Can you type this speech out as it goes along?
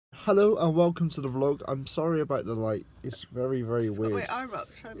Hello and welcome to the vlog. I'm sorry about the light. It's very weird. Wait, I'm up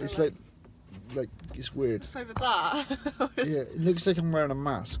trying to it's like it's weird. It's over that. Yeah, it looks like I'm wearing a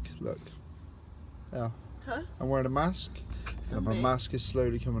mask. Look. Yeah. Huh? I'm wearing a mask and my mask is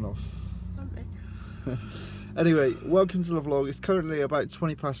slowly coming off. Anyway, welcome to the vlog. It's currently about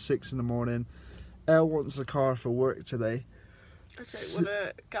 6:20 in the morning. Elle wants a car for work today. I don't want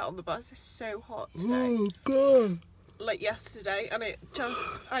to get on the bus. It's so hot today. Oh god. Like yesterday, and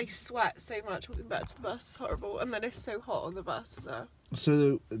I sweat so much walking back to the bus. It's horrible, and then it's so hot on the bus as well.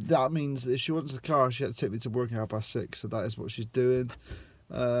 So that means that if she wants a car, she had to take me to work at 6:30. So that is what she's doing.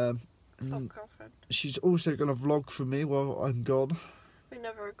 Girlfriend. She's also going to vlog for me while I'm gone. We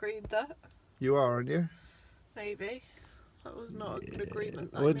never agreed that. You are, aren't you? Maybe. That was not a good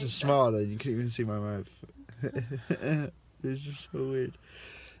agreement. I went to smile and you couldn't even see my mouth. It's just so weird.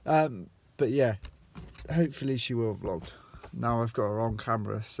 But yeah, hopefully she will vlog. Now I've got her on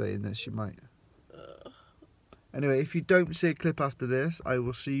camera saying that she might. Anyway, if you don't see a clip after this, I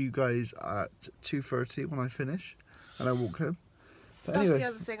will see you guys at 2:30 when I finish and I walk home. But That's anyway, the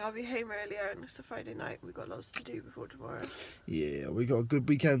other thing, I'll be home earlier and it's a Friday night. We've got lots to do before tomorrow. yeah, we got a good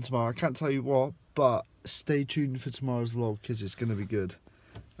weekend tomorrow. I can't tell you what, but stay tuned for tomorrow's vlog because it's going to be good.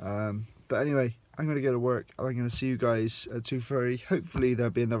 But anyway, I'm going to go to work and I'm going to see you guys at 2:30. Hopefully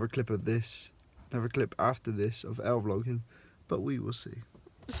there'll be another clip of this, another clip after this of Elle vlogging, but we will see.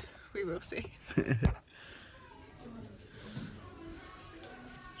 We will see.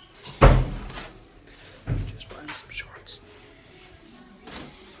 Just buying some shorts.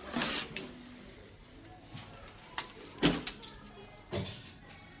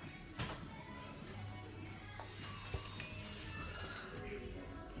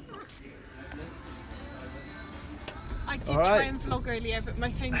 I did try and vlog earlier, but my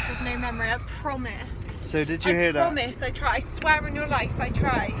phone said no memory. I promise. So did you hear that? I promise. I try. I swear on your life, I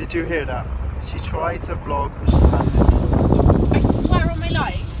tried. Did you hear that? She tried to vlog, but she hadn't. I swear on my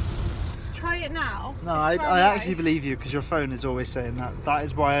life. Try it now. No, I actually believe you because your phone is always saying that. That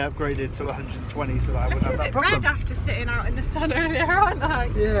is why I upgraded to 120 so that I wouldn't have that problem. Red after sitting out in the sun earlier, aren't I?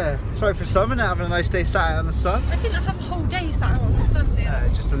 Yeah. Sorry for some and having a nice day sat out in the sun. I didn't have a whole day sat out on the sun there.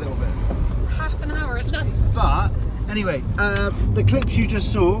 Just a little bit. Half an hour at lunch. But anyway, the clips you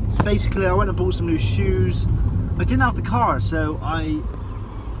just saw, basically I went and bought some new shoes. I didn't have the car, so I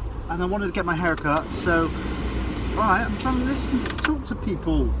wanted to get my hair cut, so alright, I'm trying to talk to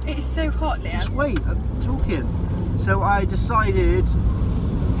people. It's so hot there. Just wait, I'm talking. So I decided,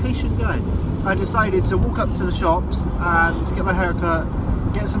 patient guy, I decided to walk up to the shops and get my hair cut,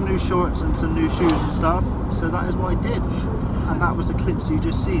 get some new shorts and some new shoes and stuff. So that is what I did. And that was the clips you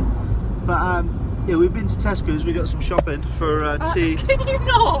just seen. But yeah, we've been to Tesco's, we got some shopping for tea. Can you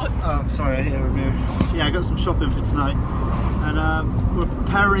not? Oh, sorry, I hit a mirror. Yeah, I got some shopping for tonight. And we're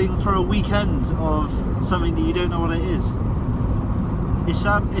preparing for a weekend of something that you don't know what it is.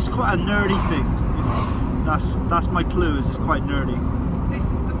 It's quite a nerdy thing. That's my clue, is it's quite nerdy. This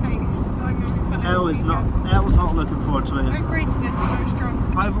is the face that I'm going to be putting. Elle's not looking forward to it. I agreed to this when I was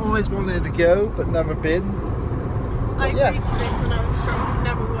drunk. I've always wanted to go, but never been. I agreed to this when I was drunk. I've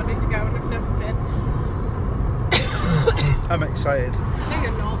never wanted to go and I've never been. I'm excited. No,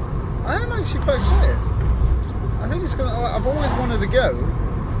 you're not. I am actually quite excited. I think it's gonna. I've always wanted to go.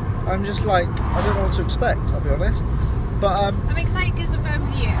 I'm just like, I don't know what to expect, I'll be honest. But I'm excited because I'm going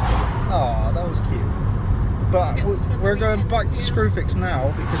with you. Oh, that was cute. But we're going back to Screwfix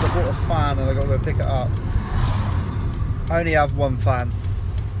now because I bought a fan and I got to go pick it up. I only have one fan.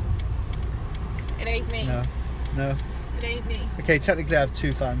 It ain't me. No. It ain't me. Okay, technically I have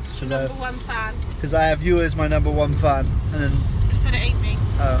two fans. She's number one fan. Because I have you as my number one fan, and then. I said it ain't me.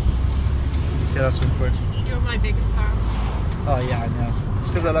 Oh. Yeah, that's awkward. You're my biggest fan. Oh yeah, I know. It's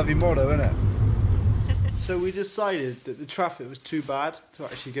because I love you more though, isn't it? So we decided that the traffic was too bad to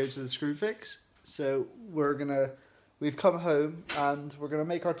actually go to the Screwfix. So we've come home and we're gonna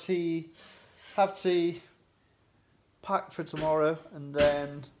make our tea, have tea, pack for tomorrow, and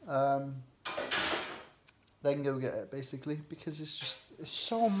then go get it basically, because it's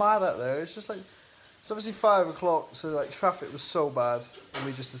so mad out there. It's just like, it's obviously 5 o'clock, so like traffic was so bad, and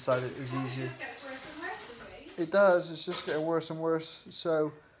we just decided it was easier. It does, it's just getting worse and worse.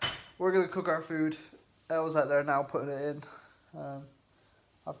 So we're gonna cook our food. Elle's out there now putting it in.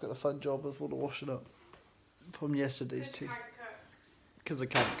 I've got the fun job of all the washing up from yesterday's tea. Because I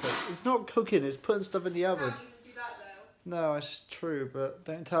can't cook. It's not cooking, it's putting stuff in the oven. You can't even do that though. No, it's true, but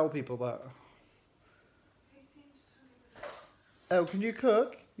don't tell people that. Elle, can you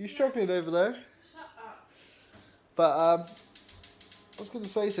cook? You struggling over there? Shut up. But I was going to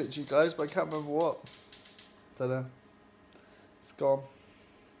say something to you guys, but I can't remember what. Don't know. It's gone.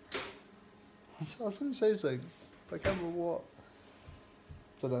 I was going to say something, but I can't remember what.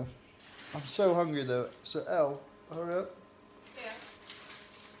 Don't know. I'm so hungry though. So Elle, hurry up. Yeah.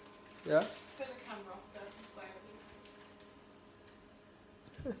 Yeah? Turn the camera off so I can swear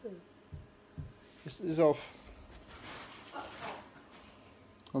at you. This is off.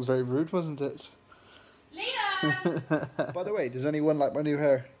 That was very rude, wasn't it? Liam! By the way, does anyone like my new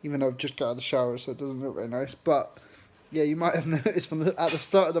hair? Even though I've just got out of the shower, so it doesn't look very nice. But yeah, you might have noticed from at the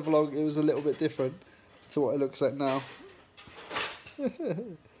start of the vlog, it was a little bit different to what it looks like now.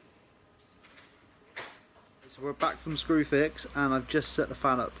 So we're back from Screwfix, and I've just set the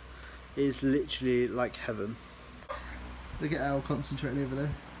fan up. It is literally like heaven. Look at Elle concentrating over there.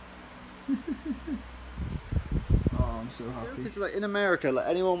 Oh, I'm so happy. It's like in America, like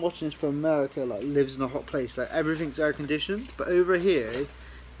anyone watching this from America, like lives in a hot place. Like everything's air conditioned, but over here,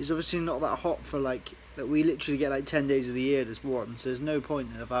 it's obviously not that hot for like that. We literally get like 10 days of the year that's warm, so there's no point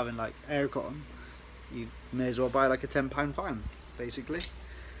of having like aircon. You may as well buy like a £10 fan, basically.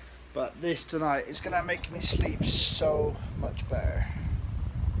 But this tonight is gonna make me sleep so much better.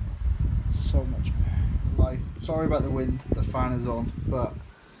 So much better. Life. Sorry about the wind. The fan is on, but.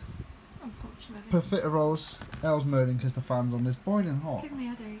 Unfortunately. Per fit of rolls, Elle's moaning because the fan's on. It's boiling hot. Give me a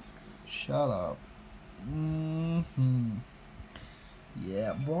headache. Shut up.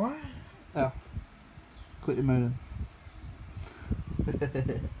 Yeah, boy. Elle, quit your moaning.